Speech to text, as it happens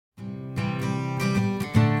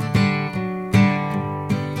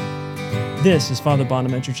This is Father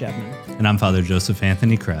Bonaventure Chapman. And I'm Father Joseph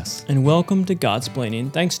Anthony Kress. And welcome to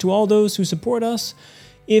Godsplaining. Thanks to all those who support us.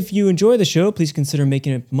 If you enjoy the show, please consider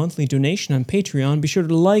making a monthly donation on Patreon. Be sure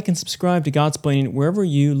to like and subscribe to Godsplaining wherever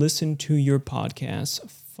you listen to your podcasts.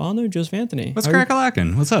 Father Joseph Anthony. What's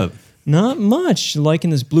crack-a-lackin'? What's up? Not much. Liking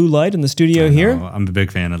this blue light in the studio here. I'm a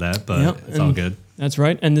big fan of that, but it's all good. That's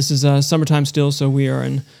right. And this is summertime still, so we are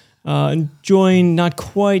enjoying not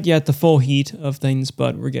quite yet the full heat of things,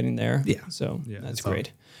 but we're getting there. Yeah. So that's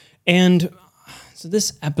great. And so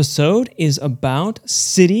this episode is about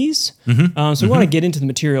cities. So we want to get into the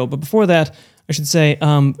material, but before that, I should say,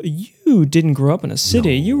 you didn't grow up in a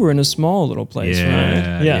city. No. You were in a small little place,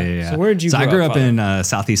 right? Yeah. So where did you grow up? I grew up in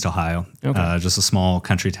Southeast Ohio, just a small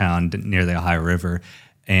country town near the Ohio River.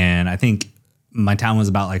 And I think my town was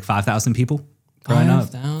about like 5,000 people growing up.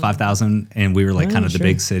 5,000. And we were like kind of the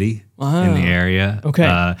big city in the area.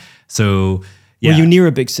 Okay. So, yeah. Were you near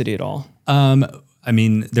a big city at all? I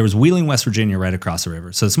mean, there was Wheeling, West Virginia, right across the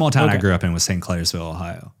river. So the small town I grew up in was St. Clairsville,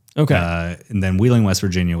 Ohio. Okay. And then Wheeling, West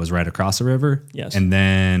Virginia was right across the river. Yes. And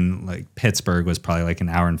then like Pittsburgh was probably like an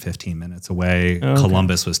hour and 15 minutes away.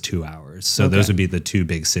 Columbus was 2 hours. So those would be the two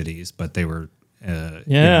big cities, but they were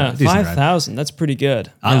 5,000. That's pretty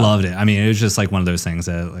good. I loved it. I mean, it was just like one of those things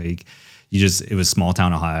that like it was small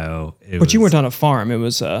town Ohio. But you weren't on a farm. It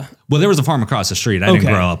was well, there was a farm across the street. I didn't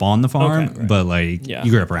grow up on the farm, but like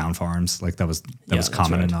you grew up around farms. Like that was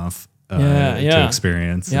common enough. To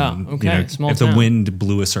experience. Yeah. And, Small if town. the wind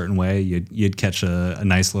blew a certain way, you'd catch a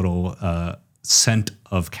nice little scent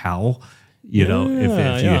of cow. You know,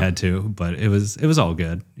 if you had to. But it was all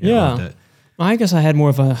good. I loved it. I guess I had more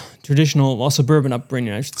of a traditional, suburban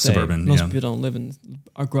upbringing, I should say. Suburban, Most people don't live in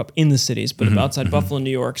or grow up in the cities, but outside Buffalo,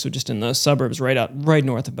 New York, so just in the suburbs, right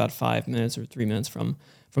north, about 5 minutes or 3 minutes from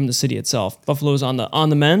the city itself. Buffalo's on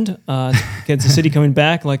the mend. It's a city coming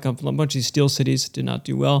back. Like a bunch of these steel cities did not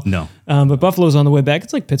do well. No. But Buffalo's on the way back.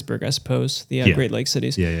 It's like Pittsburgh, I suppose, the Great Lakes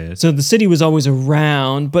cities. Yeah. So the city was always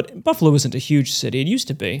around, but Buffalo wasn't a huge city. It used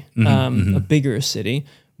to be a bigger city.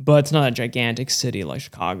 But it's not a gigantic city like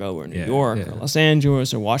Chicago or New York or Los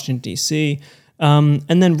Angeles or Washington, D.C. And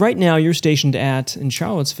then right now you're stationed in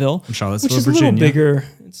Charlottesville, which is Virginia. a little bigger.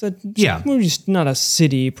 It's just not a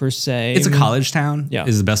city per se. It's a college town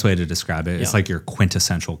is the best way to describe it. It's like your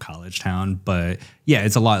quintessential college town. But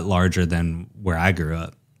it's a lot larger than where I grew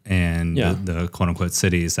up and the quote-unquote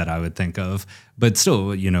cities that I would think of. But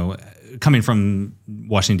still, coming from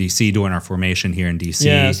Washington, D.C., doing our formation here in D.C.,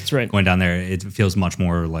 that's right. Going down there, it feels much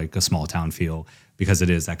more like a small town feel because it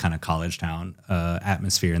is that kind of college town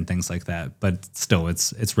atmosphere and things like that. But still,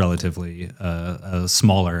 it's relatively a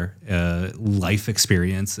smaller life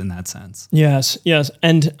experience in that sense. Yes.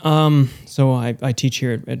 And so I teach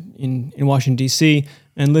here in Washington, D.C.,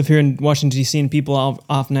 and live here in Washington, D.C., and people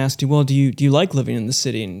often ask you, well, do you like living in the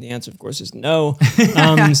city? And the answer, of course, is no.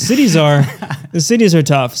 Cities are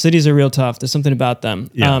tough. Cities are real tough. There's something about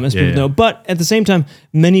them, as people know. But at the same time,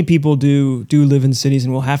 many people do live in cities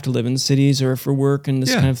and will have to live in cities or for work and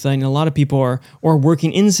this kind of thing. And a lot of people are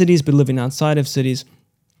working in cities but living outside of cities.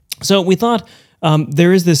 So we thought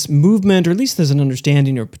there is this movement, or at least there's an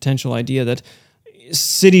understanding or potential idea that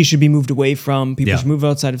cities should be moved away from. People should move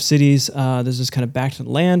outside of cities. There's this kind of back to the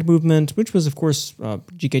land movement, which was, of course,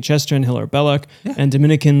 G.K. Chester and Hilaire Belloc, and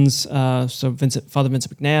Dominicans. So Father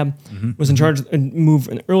Vincent McNabb was in charge of move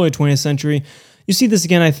in the early 20th century. You see this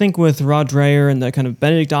again, I think, with Rod Dreher and the kind of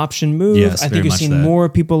Benedict option move. Yes, I think you're seeing more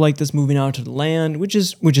people like this moving out to the land, which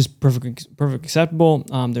is perfectly acceptable.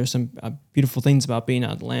 There's some beautiful things about being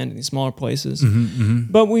out on the land in these smaller places.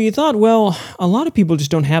 But we thought, well, a lot of people just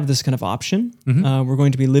don't have this kind of option. We're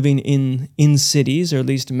going to be living in cities, or at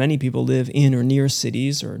least many people live in or near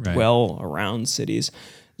cities or dwell around cities.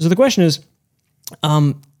 So the question is,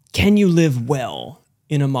 can you live well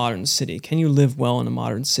in a modern city? Can you live well in a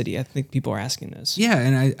modern city? I think people are asking this. Yeah,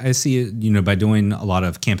 and I see it, by doing a lot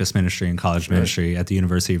of campus ministry and college ministry at the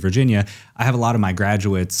University of Virginia. I have a lot of my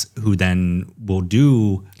graduates who then will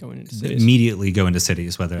immediately go into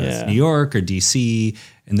cities, whether that's New York or DC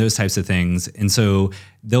and those types of things. And so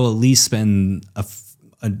they'll at least spend a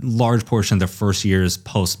large portion of their first years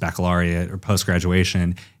post-baccalaureate or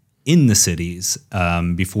post-graduation in the cities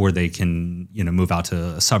before they can, move out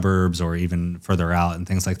to suburbs or even further out and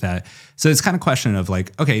things like that. So it's kind of a question of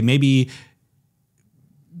like, okay, maybe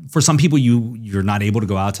for some people you're not able to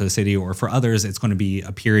go out to the city, or for others it's going to be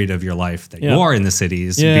a period of your life that you are in the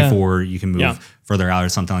cities before you can move further out or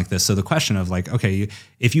something like this. So the question of like, okay,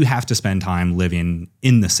 if you have to spend time living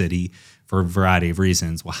in the city for a variety of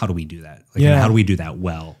reasons. Well, how do we do that? Like, and how do we do that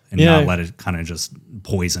well and not let it kind of just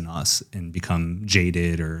poison us and become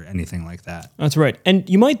jaded or anything like that? That's right. And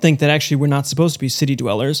you might think that actually we're not supposed to be city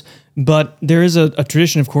dwellers, but there is a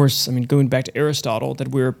tradition, of course, I mean, going back to Aristotle, that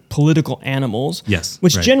we're political animals. Yes.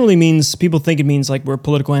 Which generally means, people think it means like we're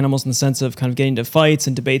political animals in the sense of kind of getting into fights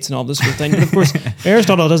and debates and all this sort of thing. But of course,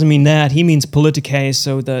 Aristotle doesn't mean that. He means politike,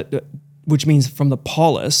 so which means from the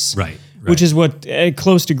polis. Right. Which is what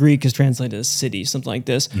close to Greek is translated as city, something like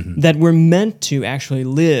this, that we're meant to actually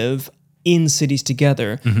live in cities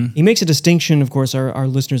together. He makes a distinction, of course, our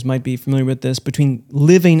listeners might be familiar with this, between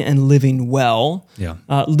living and living well. Yeah.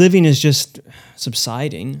 Living is just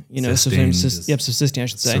subsiding, subsisting, I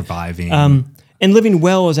should say. Surviving. And living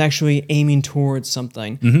well is actually aiming towards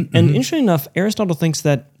something. And interestingly enough, Aristotle thinks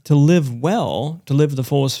that to live well, to live the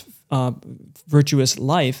fullest virtuous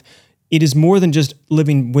life, it is more than just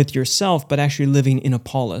living with yourself, but actually living in a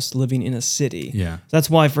polis, living in a city. Yeah. That's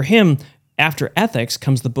why for him, after ethics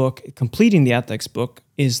comes the book, completing the ethics book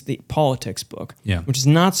is the politics book, which is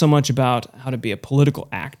not so much about how to be a political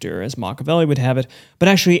actor as Machiavelli would have it, but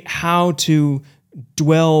actually how to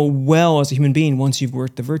dwell well as a human being once you've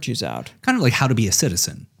worked the virtues out. Kind of like how to be a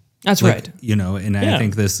citizen. That's right. And I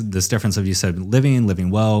think this difference of, you said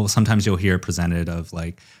living well, sometimes you'll hear presented of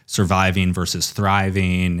like surviving versus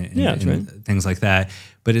thriving and things like that.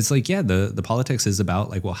 But it's like, the politics is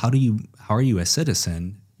about like, well, how are you a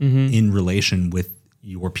citizen in relation with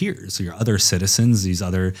your peers, your other citizens, these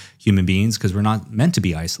other human beings, because we're not meant to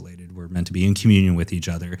be isolated. We're meant to be in communion with each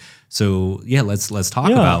other. So let's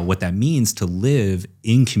talk about what that means to live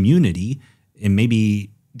in community, and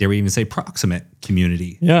maybe dare we even say proximate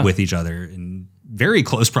community with each other in very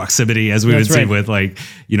close proximity, as we would see with like,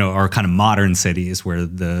 our kind of modern cities where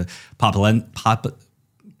the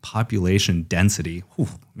population density,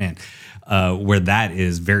 where that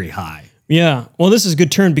is very high. Yeah. Well, this is a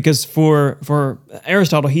good turn because for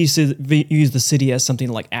Aristotle, he used the city as something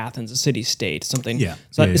like Athens, a city-state, something. Yeah.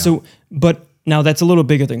 So, but now that's a little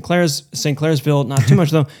bigger than St. Clairsville, not too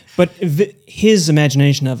much though. But his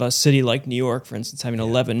imagination of a city like New York, for instance, having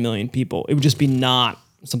 11 million people, it would just be not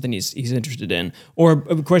something he's interested in. Or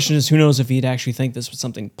the question is, who knows if he'd actually think this was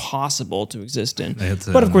something possible to exist in.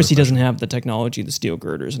 But of course, he doesn't have the technology, the steel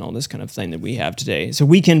girders, and all this kind of thing that we have today. So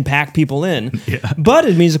we can pack people in. But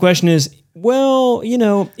it means the question is, well,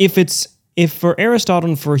 if for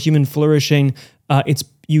Aristotle and for human flourishing, it's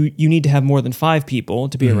you need to have more than 5 people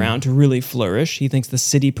to be around to really flourish. He thinks the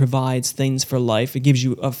city provides things for life. It gives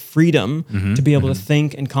you a freedom to be able to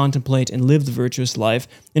think and contemplate and live the virtuous life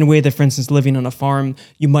in a way that, for instance, living on a farm,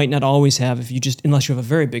 you might not always have unless you have a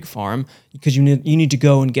very big farm, because you need to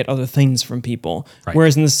go and get other things from people. Right.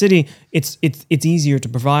 Whereas in the city, it's easier to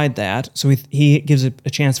provide that. So he gives it a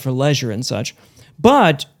chance for leisure and such.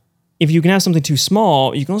 But if you can have something too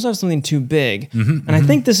small, you can also have something too big. And I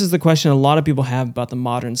think this is the question a lot of people have about the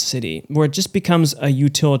modern city, where it just becomes a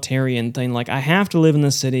utilitarian thing. Like, I have to live in the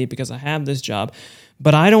city because I have this job,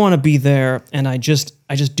 but I don't want to be there, and I just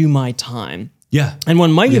do my time. Yeah. And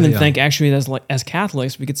one might even think, actually, as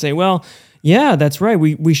Catholics, we could say, well, yeah, that's right.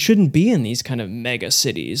 We shouldn't be in these kind of mega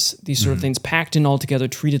cities, these sort of things packed in all together,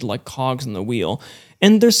 treated like cogs in the wheel.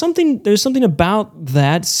 And there's something about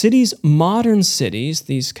that. Modern cities,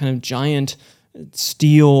 these kind of giant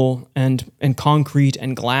steel and concrete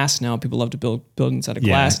and glass now, people love to build buildings out of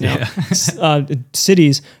glass now,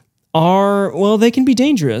 cities they can be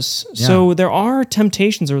dangerous. Yeah. So there are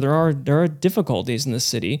temptations, or there are difficulties in the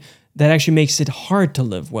city that actually makes it hard to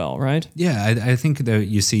live well, right? Yeah, I think that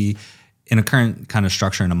you see in a current kind of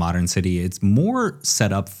structure in a modern city, it's more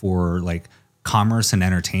set up for like commerce and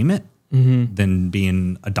entertainment than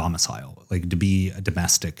being a domicile, like to be a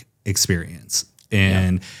domestic experience.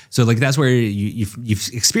 And so like that's where you've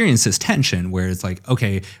experienced this tension where it's like,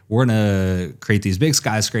 okay, we're gonna create these big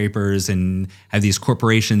skyscrapers and have these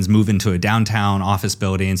corporations move into a downtown office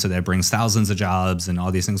building, so that brings thousands of jobs and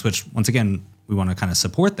all these things, which once again, we want to kind of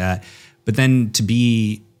support that. But then to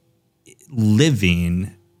be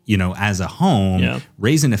living, as a home,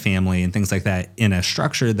 raising a family and things like that in a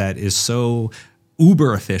structure that is so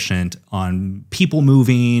uber efficient on people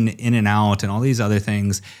moving in and out and all these other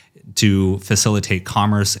things to facilitate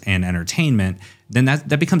commerce and entertainment, then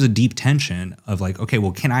that becomes a deep tension of like, okay,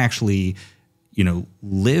 well, can I actually,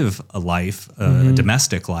 live a life, a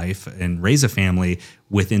domestic life, and raise a family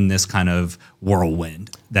within this kind of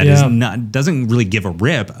whirlwind that doesn't really give a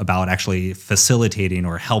rip about actually facilitating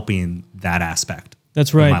or helping that aspect.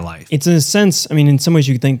 That's right. Of my life. It's in a sense, in some ways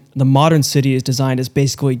you could think the modern city is designed as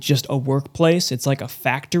basically just a workplace. It's like a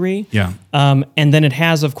factory. Yeah. And then it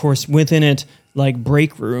has, of course, within it, like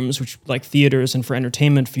break rooms, which like theaters and for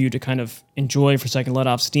entertainment for you to kind of enjoy for a second, let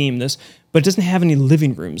off steam. But it doesn't have any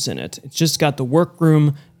living rooms in it. It's just got the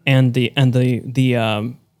workroom and the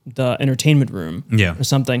entertainment room or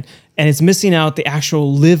something. And it's missing out the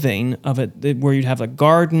actual living of it, where you'd have a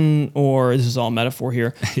garden, or this is all metaphor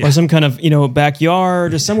here, or some kind of,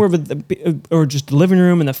 backyard or somewhere or just the living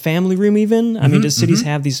room and the family room even. I mean, do cities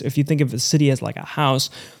have these? If you think of a city as like a house,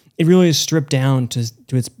 it really is stripped down to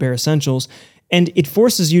its bare essentials. And it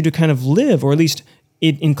forces you to kind of live, or at least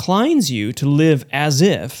it inclines you to live as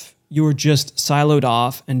if you were just siloed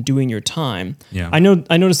off and doing your time. Yeah. I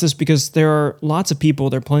noticed this because there are lots of people,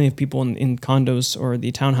 there are plenty of people in condos or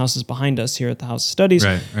the townhouses behind us here at the House of Studies.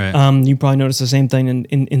 Right. You probably notice the same thing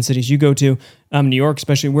in cities you go to, New York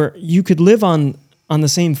especially, where you could live on the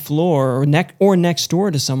same floor or next door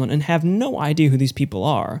to someone and have no idea who these people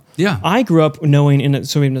are. Yeah. I grew up knowing in a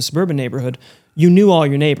suburban neighborhood, you knew all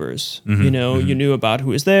your neighbors. You knew about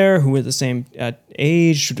who was there, who were the same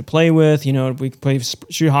age to play with. We play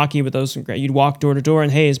street hockey with those. You'd walk door to door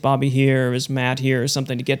and, hey, is Bobby here? Or is Matt here? Or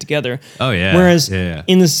something to get together. Oh, yeah. Whereas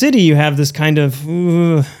in the city, you have this kind of,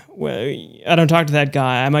 I don't talk to that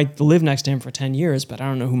guy. I might live next to him for 10 years, but I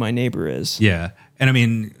don't know who my neighbor is. Yeah. And I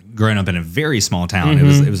mean, growing up in a very small town, it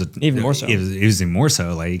was even more so. It was even more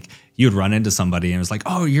so. Like, you'd run into somebody and it was like,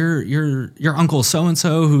 oh, your uncle so and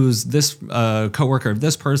so, who's this coworker of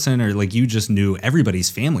this person, or like you just knew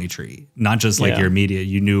everybody's family tree, not just like your immediate.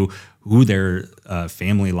 You knew who their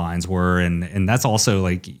family lines were, and that's also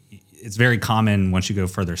like, it's very common once you go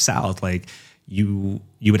further south. Like, you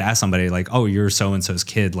would ask somebody like, oh, you're so and so's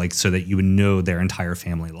kid, like, so that you would know their entire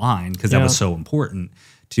family line, because that was so important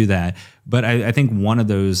to that. But I think one of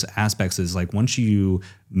those aspects is like, once you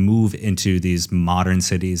move into these modern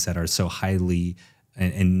cities that are so highly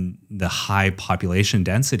in the high population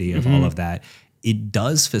density of all of that, it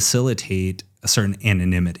does facilitate a certain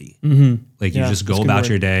anonymity. Like, you just go about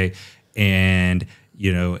your day, and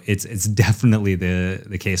it's definitely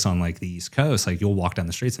the case on like the East Coast. Like, you'll walk down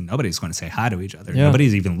the streets and nobody's going to say hi to each other. Nobody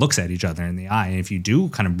even looks at each other in the eye. And if you do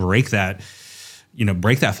kind of break that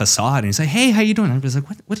facade and you say, hey, how you doing? I was like,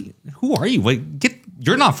 who are you? Like,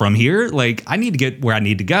 you're not from here. Like, I need to get where I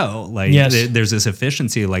need to go. Like, there's this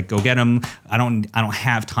efficiency, like, go get them. I don't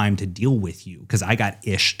have time to deal with you because I got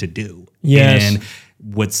ish to do. Yes. And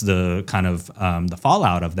what's the kind of the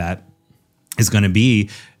fallout of that is going to be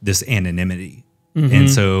this anonymity.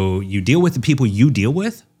 And so you deal with the people you deal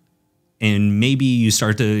with, and maybe you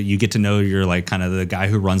get to know you're like kind of the guy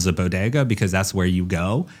who runs the bodega because that's where you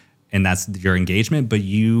go. And that's your engagement, but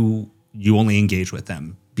you only engage with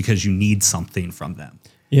them because you need something from them.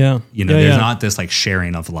 Yeah. There's not this like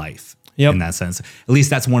sharing of life in that sense. At least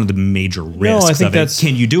that's one of the major risks of it.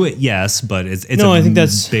 Can you do it? Yes, but it's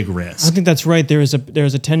a big risk. I think that's right. There's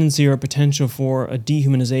a tendency or a potential for a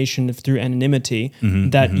dehumanization through anonymity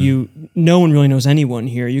that no one really knows anyone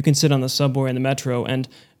here. You can sit on the subway and the metro and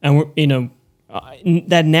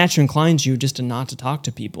that naturally inclines you just not to talk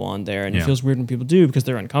to people on there, and it feels weird when people do because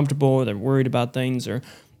they're uncomfortable or they're worried about things, or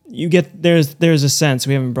you get there's a sense.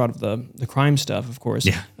 We haven't brought up the crime stuff, of course.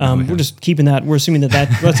 We're just keeping that. We're assuming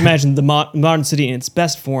that let's imagine the modern city in its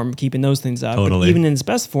best form, keeping those things out. Totally. But even in its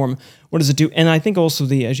best form, what does it do? And I think also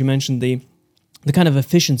as you mentioned, the kind of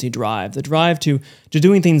efficiency drive, the drive to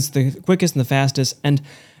doing things the quickest and the fastest, and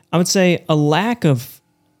I would say a lack of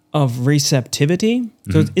receptivity.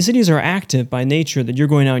 So cities are active by nature, that you're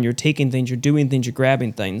going out and you're taking things, you're doing things, you're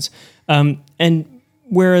grabbing things. And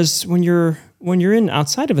whereas when you're in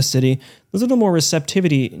outside of a city, there's a little more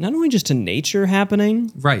receptivity, not only just to nature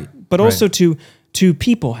happening, but also to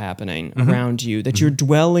people happening around you, that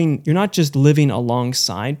you're not just living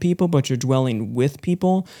alongside people, but you're dwelling with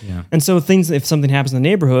people. And so if something happens in the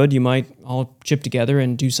neighborhood, you might all chip together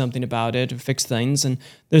and do something about it, or fix things. And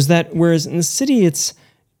there's that, whereas in the city, it's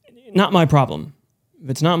not my problem. If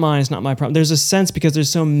it's not mine, it's not my problem. There's a sense, because there's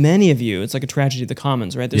so many of you, it's like a tragedy of the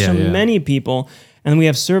commons, right? There's many people, and we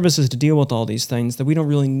have services to deal with all these things, that we don't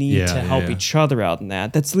really need to help each other out in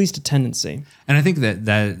that. That's at least a tendency. And I think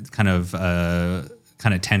that kind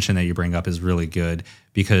of tension that you bring up is really good,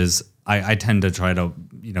 because I tend to try to,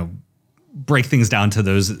 break things down to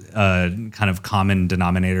those kind of common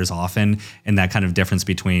denominators often, and that kind of difference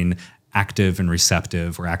between active and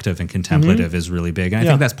receptive, or active and contemplative is really big. And I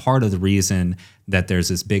think that's part of the reason that there's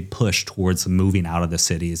this big push towards moving out of the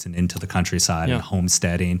cities and into the countryside and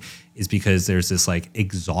homesteading, is because there's this like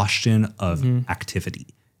exhaustion of activity.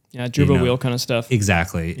 Yeah, gerbil wheel kind of stuff.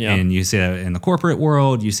 Exactly. Yeah. And you see that in the corporate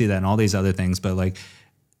world, you see that in all these other things, but like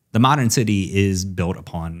the modern city is built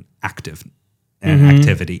upon active and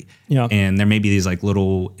activity. Yeah. And there may be these like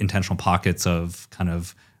little intentional pockets of kind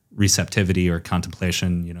of receptivity or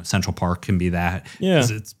contemplation. Central Park can be that. Yeah.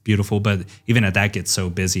 'Cause it's beautiful, but even at that gets so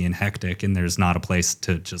busy and hectic, and there's not a place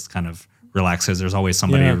to just kind of relax because there's always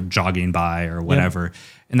somebody jogging by or whatever.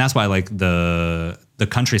 And that's why like the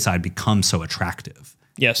countryside becomes so attractive.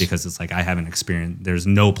 Yes. Because it's like I haven't experienced, there's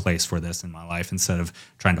no place for this in my life, instead of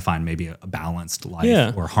trying to find maybe a balanced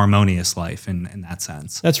life or harmonious life in that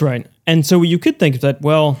sense. That's right. And so you could think that,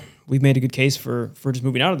 well, we've made a good case for just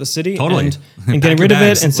moving out of the city and getting rid of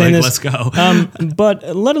it and saying let's go.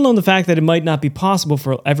 But let alone the fact that it might not be possible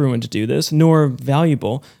for everyone to do this, nor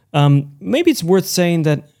valuable. Maybe it's worth saying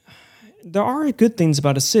that there are good things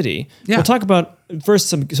about a city. Yeah. We'll talk about first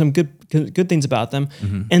some good things about them,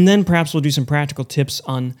 and then perhaps we'll do some practical tips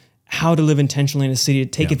on how to live intentionally in a city to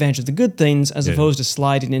take advantage of the good things as opposed to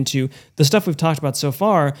sliding into the stuff we've talked about so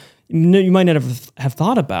far. You might not have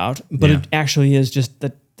thought about, but it actually is just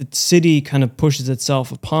that the city kind of pushes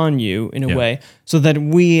itself upon you in a way, so that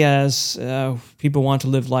we as people want to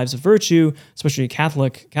live lives of virtue, especially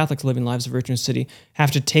Catholics living lives of virtue in the city, have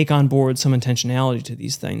to take on board some intentionality to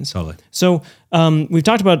these things. Totally. So we've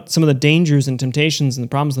talked about some of the dangers and temptations and the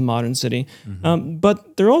problems of the modern city,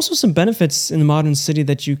 but there are also some benefits in the modern city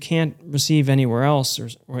that you can't receive anywhere else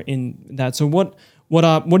or in that. So what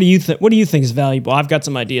do you think? What do you think is valuable? I've got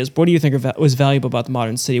some ideas. But what do you think was valuable about the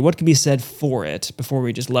modern city? What can be said for it before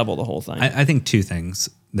we just level the whole thing? I think two things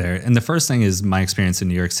there. And the first thing is my experience in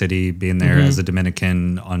New York City, being there as a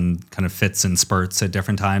Dominican on kind of fits and spurts at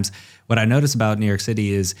different times. What I notice about New York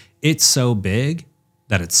City is it's so big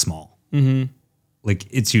that it's small. Like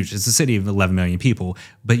it's huge. It's a city of 11 million people,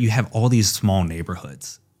 but you have all these small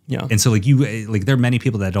neighborhoods. Yeah. And so there are many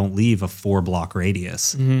people that don't leave a 4-block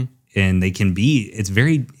radius. And it can be,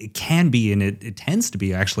 and it tends to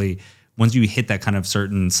be actually, once you hit that kind of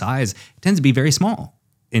certain size, it tends to be very small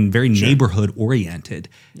and very neighborhood oriented.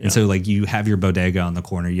 Yeah. And so like you have your bodega on the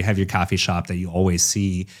corner, you have your coffee shop that you always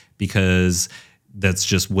see because that's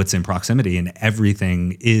just what's in proximity, and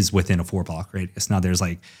everything is within a 4-block radius. Now there's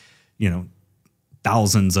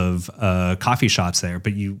thousands of coffee shops there,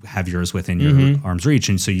 but you have yours within your arm's reach.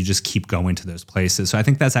 And so you just keep going to those places. So I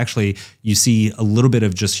think that's actually, you see a little bit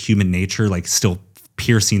of just human nature, like still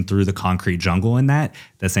piercing through the concrete jungle in that's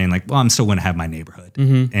saying like, well, I'm still going to have my neighborhood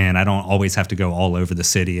and I don't always have to go all over the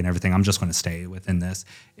city and everything. I'm just going to stay within this.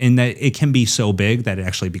 And that it can be so big that it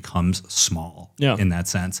actually becomes small in that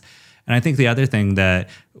sense. And I think the other thing that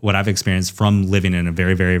what I've experienced from living in a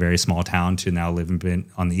very, very, very small town to now living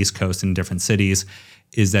on the East Coast in different cities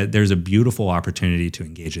is that there's a beautiful opportunity to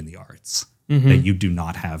engage in the arts that you do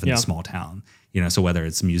not have in a small town. So whether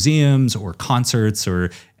it's museums or concerts or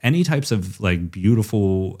any types of like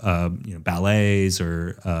beautiful, ballets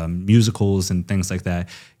or musicals and things like that,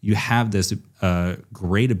 you have this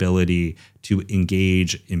great ability to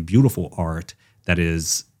engage in beautiful art that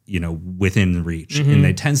is within reach, and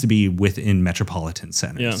it tends to be within metropolitan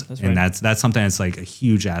centers. Yeah, that's and right. that's something that's like a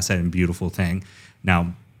huge asset and beautiful thing.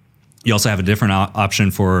 Now, you also have a different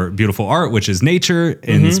option for beautiful art, which is nature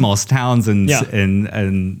in smallest towns and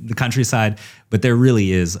the countryside. But there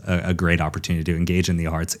really is a great opportunity to engage in the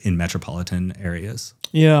arts in metropolitan areas.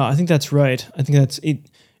 Yeah, I think that's right. I think that's it.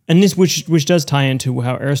 And this, which does tie into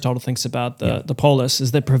how Aristotle thinks about the polis,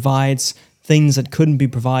 is that provides things that couldn't be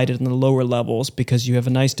provided in the lower levels because you have a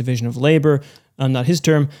nice division of labor, not his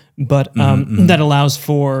term, but that allows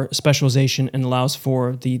for specialization and allows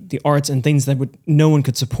for the arts and things that no one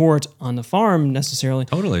could support on the farm necessarily.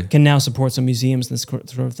 Totally. Can now support some museums and this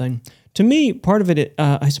sort of thing. To me, part of it,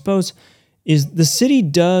 I suppose, is the city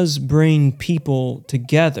does bring people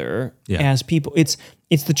together as people. It's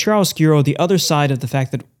the chiaroscuro, the other side of the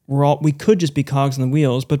fact that we could just be cogs in the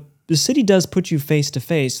wheels, but the city does put you face to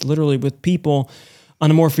face, literally, with people on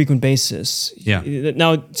a more frequent basis. Yeah.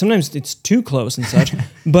 Now, sometimes it's too close and such,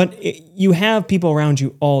 but you have people around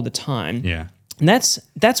you all the time. Yeah. And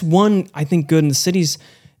that's one, I think, good. And the cities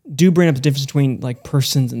do bring up the difference between like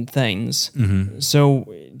persons and things.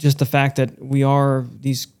 So just the fact that we are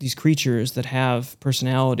these creatures that have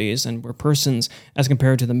personalities, and we're persons as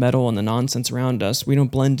compared to the metal and the nonsense around us. We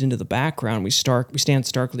don't blend into the background. We stand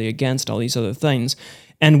starkly against all these other things.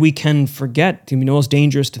 And we can forget, it's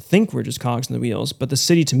dangerous to think we're just cogs in the wheels. But the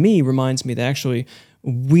city, to me, reminds me that actually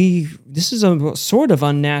this is a sort of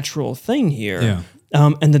unnatural thing here.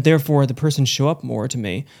 Yeah. And that therefore the persons show up more to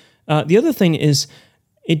me. The other thing is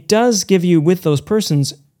it does give you, with those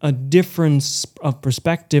persons, a difference of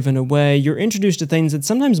perspective in a way. You're introduced to things that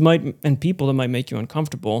sometimes and people that might make you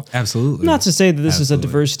uncomfortable. Absolutely. Not to say that this is a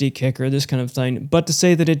diversity kicker, this kind of thing, but to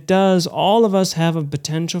say that it does, all of us have a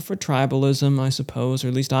potential for tribalism, I suppose, or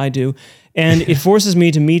at least I do. And it forces me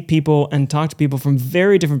to meet people and talk to people from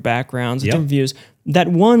very different backgrounds, different views, that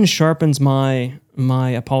one sharpens my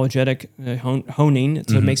apologetic honing.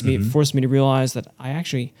 So it makes me forces me to realize that I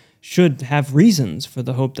actually should have reasons for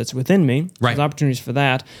the hope that's within me. Right. There's opportunities for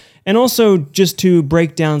that. And also just to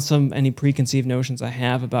break down any preconceived notions I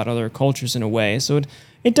have about other cultures in a way. So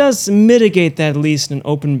it does mitigate that, at least, and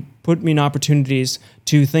put me in opportunities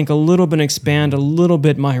to think a little bit and expand a little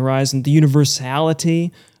bit my horizon. The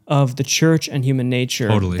universality of the church and human nature.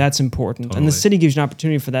 Totally. That's important. Totally. And the city gives you an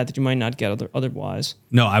opportunity for that you might not get otherwise.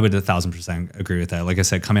 No, I would 1,000% agree with that. Like I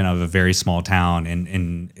said, coming out of a very small town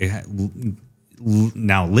and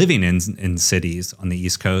now living in cities on the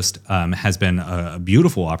East Coast has been a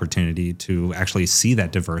beautiful opportunity to actually see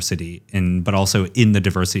that diversity, but also in the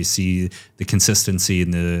diversity see the consistency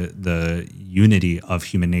and the unity of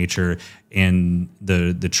human nature and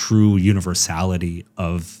the true universality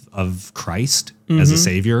of Christ as a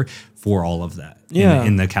savior for all of that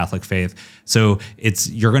in the Catholic faith. So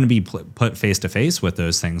you're going to be put face to face with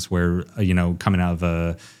those things where, coming out of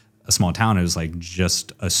a small town, it was like,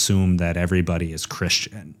 just assume that everybody is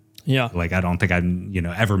Christian. Yeah. Like, I don't think I've,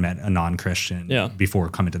 ever met a non-Christian before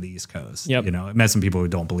coming to the East Coast. Yep. I met some people who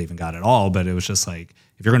don't believe in God at all, but it was just like,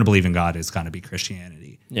 if you're going to believe in God, it's got to be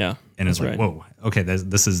Christianity. Yeah. And it's like, whoa, okay,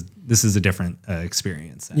 this is a different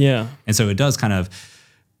experience. Yeah. And so it does kind of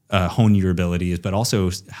hone your abilities, but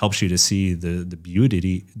also helps you to see the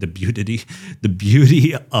beauty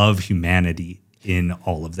of humanity in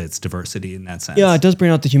all of its diversity in that sense. Yeah, it does bring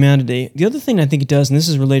out the humanity. The other thing I think it does, and this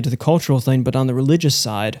is related to the cultural thing, but on the religious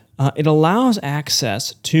side, it allows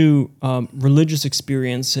access to religious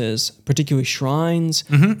experiences, particularly shrines,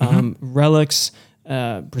 relics,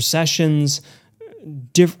 processions.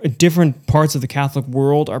 Different parts of the Catholic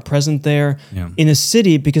world are present there in a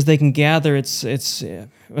city because they can gather. It's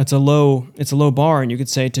a low bar, and you could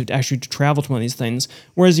say to actually travel to one of these things.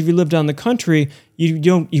 Whereas if you live down the country,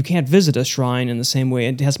 you can't visit a shrine in the same way.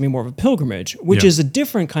 It has to be more of a pilgrimage, which is a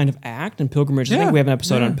different kind of act. And pilgrimage, I think we have an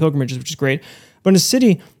episode on pilgrimages, which is great. But in a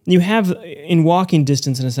city, you have in walking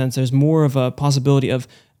distance, in a sense, there's more of a possibility of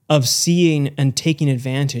seeing and taking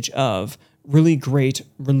advantage of really great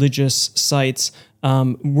religious sites,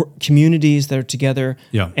 communities that are together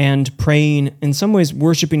and praying, in some ways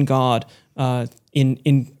worshiping God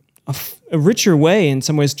in a richer way, in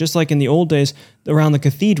some ways, just like in the old days around the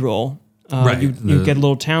cathedral. You get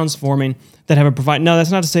little towns forming that have a provide. Now,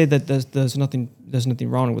 that's not to say that there's nothing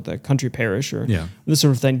wrong with a country parish or this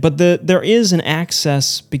sort of thing, but there is an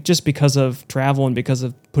access just because of travel and because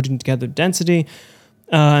of putting together density.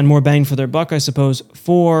 And more bang for their buck, I suppose,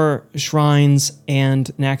 for shrines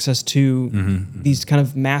and an access to these kind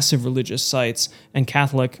of massive religious sites and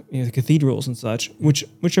Catholic cathedrals and such, which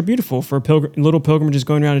are beautiful for little pilgrimages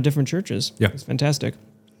going around to different churches. Yeah. It's fantastic.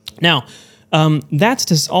 Now,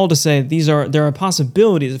 that's all to say there are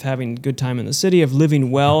possibilities of having a good time in the city, of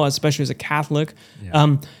living well, especially as a Catholic.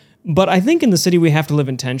 Yeah. But I think in the city we have to live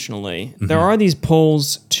intentionally. There are these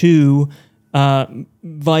pulls to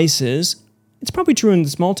vices. It's probably true in the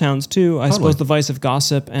small towns too. I suppose the vice of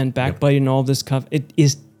gossip and backbiting and all of this stuff. It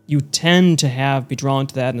is, you tend to be drawn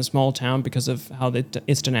to that in a small town because of how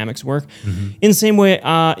its dynamics work. In the same way,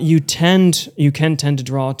 you can tend to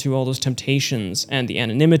draw to all those temptations and the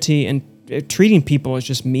anonymity and treating people as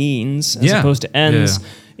just means as opposed to ends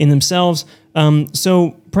in themselves.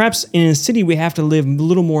 So perhaps in a city we have to live a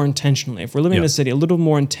little more intentionally. If we're living in a city, a little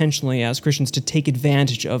more intentionally as Christians to take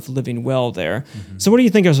advantage of living well there. So what do you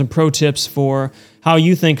think are some pro tips for how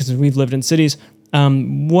you think, because we've lived in cities,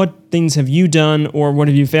 what things have you done or what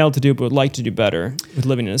have you failed to do but would like to do better with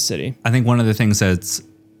living in a city? I think one of the things that's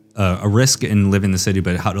a risk in living in the city,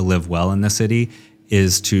 but how to live well in the city,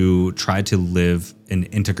 is to try to live an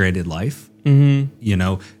integrated life.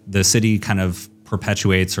 The city kind of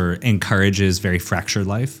perpetuates or encourages very fractured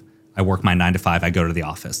life. I work my 9 to 5, I go to the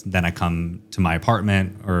office. Then I come to my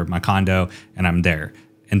apartment or my condo and I'm there.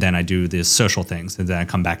 And then I do these social things. And then I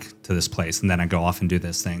come back to this place and then I go off and do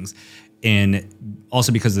these things. And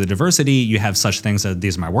also because of the diversity, you have such things as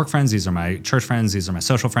these are my work friends, these are my church friends, these are my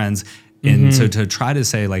social friends. And so to try to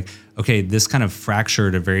say like, okay, this kind of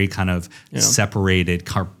fractured, a very kind of separated,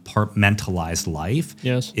 compartmentalized life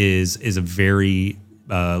is a very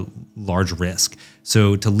large risk.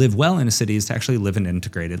 So to live well in a city is to actually live an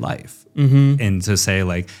integrated life, and to say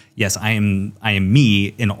like, yes, I am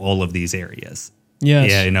me in all of these areas.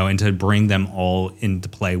 Yes. Yeah, and to bring them all into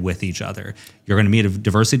play with each other. You're going to meet a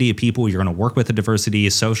diversity of people. You're going to work with a diversity,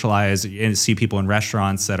 socialize, and see people in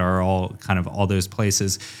restaurants that are all kind of all those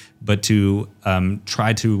places. But to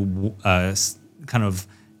try to kind of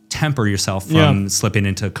temper yourself from slipping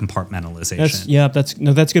into compartmentalization.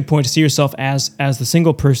 That's a good point, to see yourself as the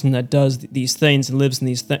single person that does these things and lives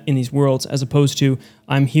in these worlds, as opposed to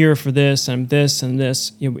I'm here for this, I'm this and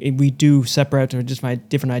this. We do separate or just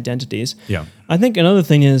different identities. Yeah. I think another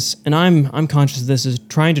thing is, and I'm conscious of this, is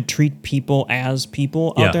trying to treat people as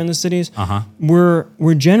people out there in the cities.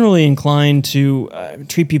 We're generally inclined to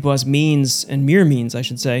treat people as means and mere means, I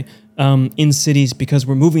should say, in cities, because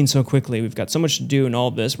we're moving so quickly. We've got so much to do and all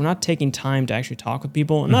of this. We're not taking time to actually talk with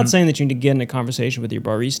people. I'm not saying that you need to get in a conversation with your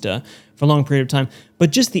barista for a long period of time,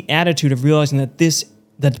 but just the attitude of realizing that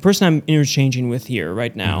the person I'm interchanging with here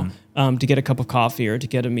right now, to get a cup of coffee or to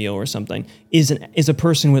get a meal or something, is a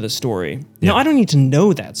person with a story. Now, I don't need to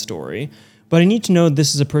know that story, but I need to know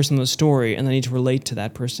this is a person with a story, and I need to relate to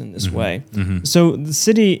that person this way. So the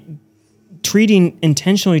city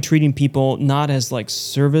intentionally treating people not as like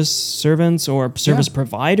service servants or service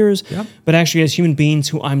providers, but actually as human beings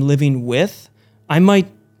who I'm living with. I might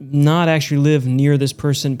not actually live near this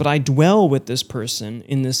person, but I dwell with this person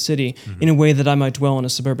in this city in a way that I might dwell in a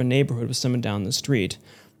suburban neighborhood with someone down the street.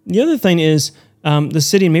 The other thing is the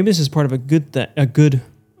city, and maybe this is part of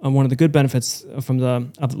one of the good benefits of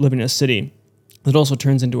living in a city that also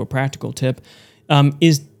turns into a practical tip,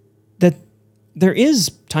 is that there is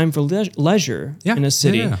time for leisure in a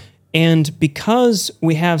city. And because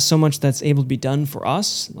we have so much that's able to be done for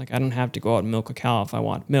us, like I don't have to go out and milk a cow if I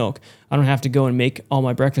want milk. I don't have to go and make all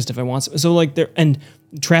my breakfast if I want. So like and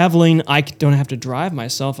traveling, I don't have to drive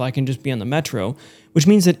myself. I can just be on the metro, which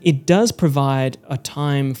means that it does provide a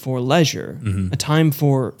time for leisure, a time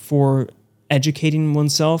for educating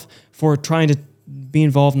oneself, for trying to be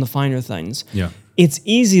involved in the finer things. It's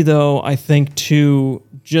easy, though, I think, to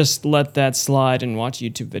just let that slide and watch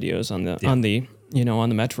YouTube videos on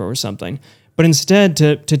the metro or something. But instead,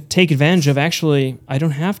 to take advantage of, actually, I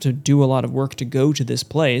don't have to do a lot of work to go to this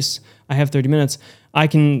place. I have 30 minutes. I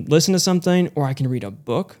can listen to something, or I can read a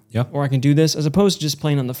book, or I can do this, as opposed to just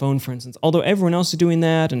playing on the phone, for instance. Although everyone else is doing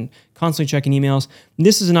that and constantly checking emails,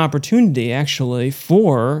 this is an opportunity, actually,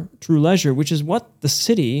 for true leisure, which is what the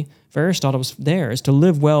city, for Aristotle, was there, is to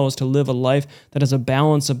live well, is to live a life that has a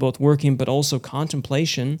balance of both working but also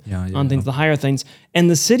contemplation on things, the higher things. And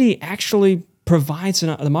the city actually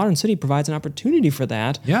the modern city provides an opportunity for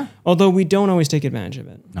that. Although we don't always take advantage of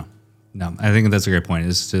it. No. I think that's a great point,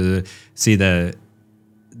 is to see that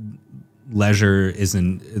leisure is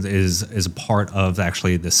a part of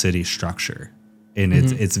actually the city structure. And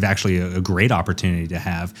it's actually a great opportunity to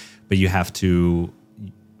have, but you have to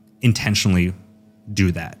intentionally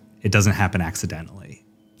do that. It doesn't happen accidentally,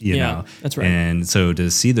 you know? That's right. And so to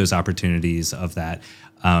see those opportunities of that,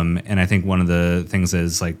 and I think one of the things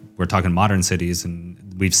is, like, we're talking modern cities, and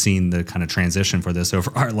we've seen the kind of transition for this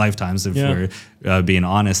over our lifetimes, if we're being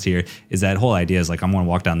honest here, is that whole idea is like, I'm going to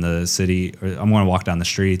walk down the city, or I'm going to walk down the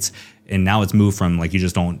streets. And now it's moved from, like, you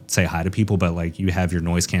just don't say hi to people, but like you have your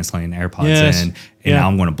noise canceling AirPods in, and now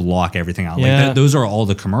I'm going to block everything out. Like those are all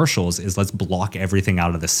the commercials, is let's block everything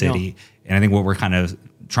out of the city. And I think what we're kind of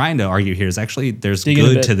trying to argue here is actually there's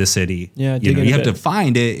good to the city. You have to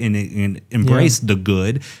find it and embrace the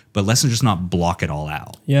good, but let's just not block it all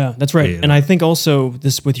out. Yeah, that's right. And I think also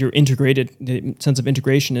this, with your the sense of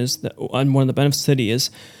integration, is that one of the benefits of the city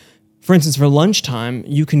is, for instance, for lunchtime,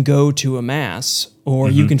 you can go to a mass, or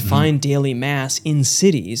you can find daily mass in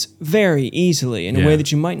cities very easily in a way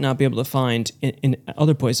that you might not be able to find in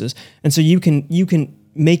other places. And so you can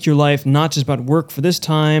make your life not just about work for this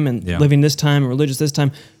time and living this time and religious this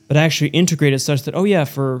time, but actually integrate it such that,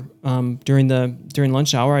 for during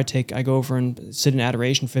lunch hour, I go over and sit in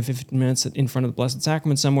adoration for 15 minutes in front of the Blessed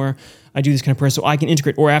Sacrament somewhere. I do this kind of prayer, so I can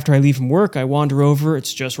integrate. Or after I leave from work, I wander over.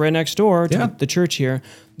 It's just right next door to the church here.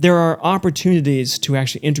 There are opportunities to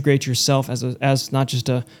actually integrate yourself as not just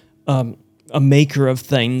a maker of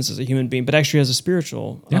things as a human being, but actually as a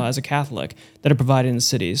spiritual, as a Catholic, that are provided in the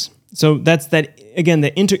cities. So that's that, again,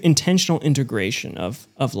 the intentional integration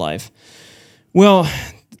of life. Well,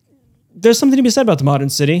 there's something to be said about the modern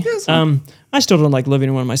city. I still don't like living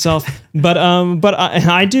in one myself, but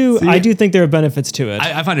I do think there are benefits to it.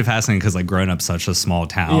 I find it fascinating because, like, growing up such a small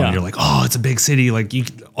town, you're like, oh, it's a big city, like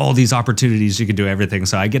all these opportunities, you can do everything.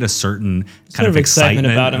 So I get a certain kind of excitement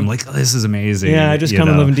about it. I'm like, oh, this is amazing. Yeah, I just come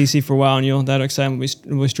and live in DC for a while, and that excitement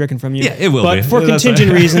will be stricken from you. Yeah, it will. But for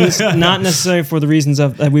contingent reasons, not necessarily for the reasons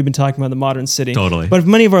that we've been talking about the modern city. Totally. But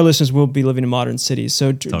many of our listeners will be living in modern cities,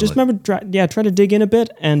 so just remember, try to dig in a bit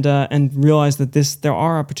and realize that there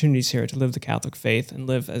are opportunities here to live the Catholic faith and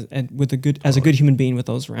live as a good human being with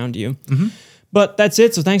those around you. But that's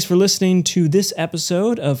it. So thanks for listening to this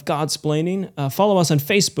episode of Godsplaining. Follow us on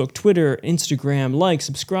Facebook, Twitter, Instagram. Like,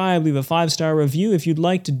 subscribe, leave a 5-star review. If you'd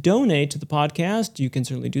like to donate to the podcast, you can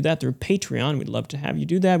certainly do that through Patreon. We'd love to have you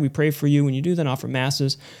do that. We pray for you when you do that and offer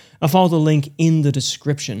masses. Follow the link in the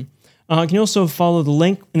description. You can also follow the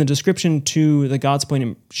link in the description to the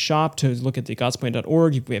Godsplaining shop to look at the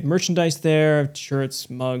godsplaining.org. We have merchandise there, shirts,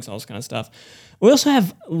 mugs, all this kind of stuff. We also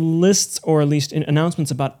have lists, or at least announcements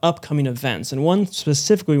about upcoming events. And one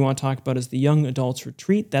specifically we want to talk about is the Young Adults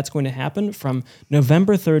Retreat. That's going to happen from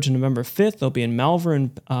November 3rd to November 5th. They'll be in Malvern,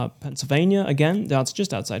 Pennsylvania. Again, that's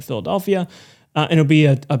just outside Philadelphia. And it'll be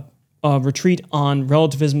a retreat on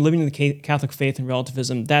relativism, living in the Catholic faith and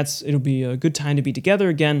relativism. It'll be a good time to be together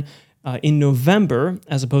again in November,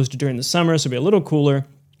 as opposed to during the summer. So it'll be a little cooler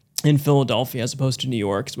in Philadelphia as opposed to New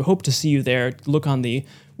York. So we hope to see you there. Look on the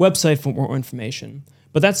website for more information.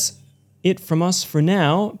 But that's it from us for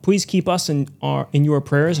now. Please keep us in your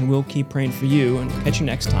prayers, and we'll keep praying for you. And we'll catch you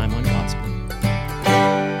next time on Godsplaining.